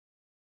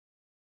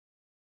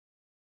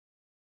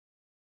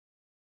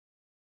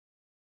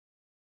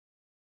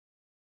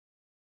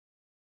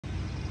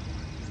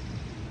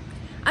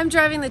I'm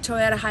driving the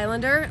Toyota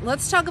Highlander.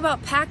 Let's talk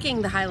about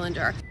packing the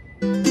Highlander.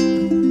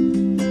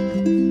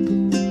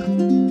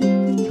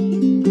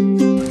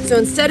 So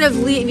instead of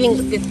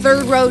leaving the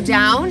third row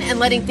down and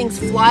letting things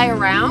fly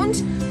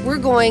around, we're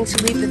going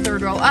to leave the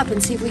third row up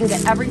and see if we can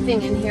get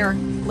everything in here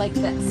like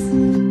this.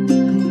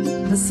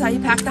 This is how you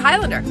pack the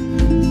Highlander.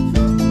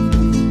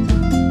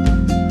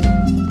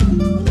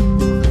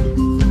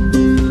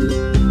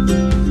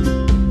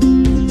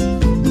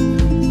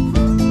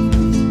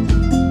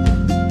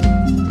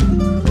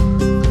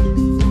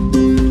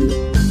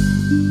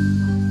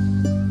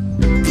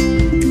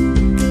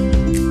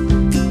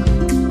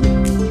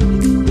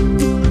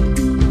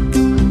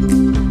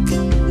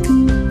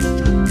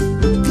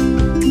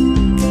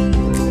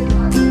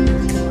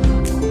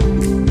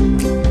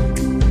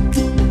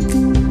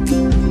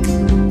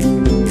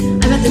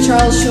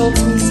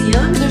 Schulz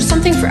Museum. There's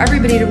something for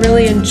everybody to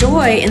really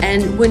enjoy,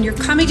 and when you're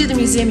coming to the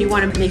museum, you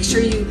want to make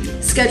sure you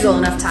schedule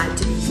enough time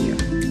to be here.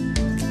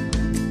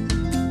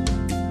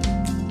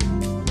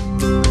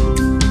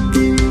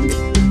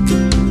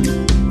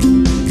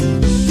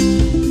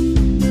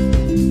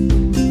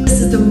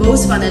 This is the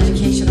most fun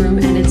education room,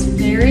 and it's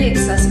very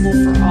accessible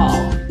for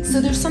all. So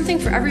there's something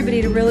for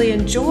everybody to really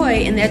enjoy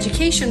in the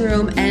education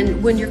room,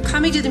 and when you're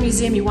coming to the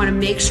museum, you want to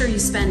make sure you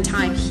spend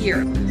time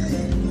here.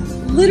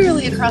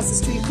 Literally across the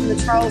street from the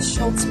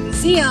Schulz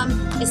Museum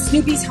is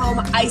Snoopy's home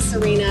ice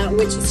arena,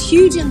 which is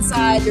huge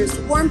inside. There's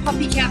the warm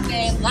puppy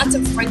cafe, lots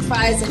of french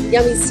fries and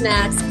yummy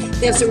snacks.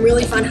 They have some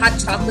really fun hot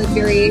chocolate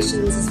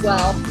variations as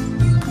well,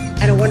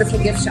 and a wonderful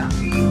gift shop.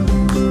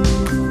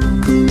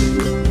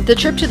 The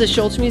trip to the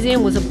Schulz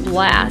Museum was a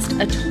blast,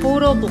 a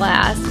total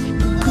blast.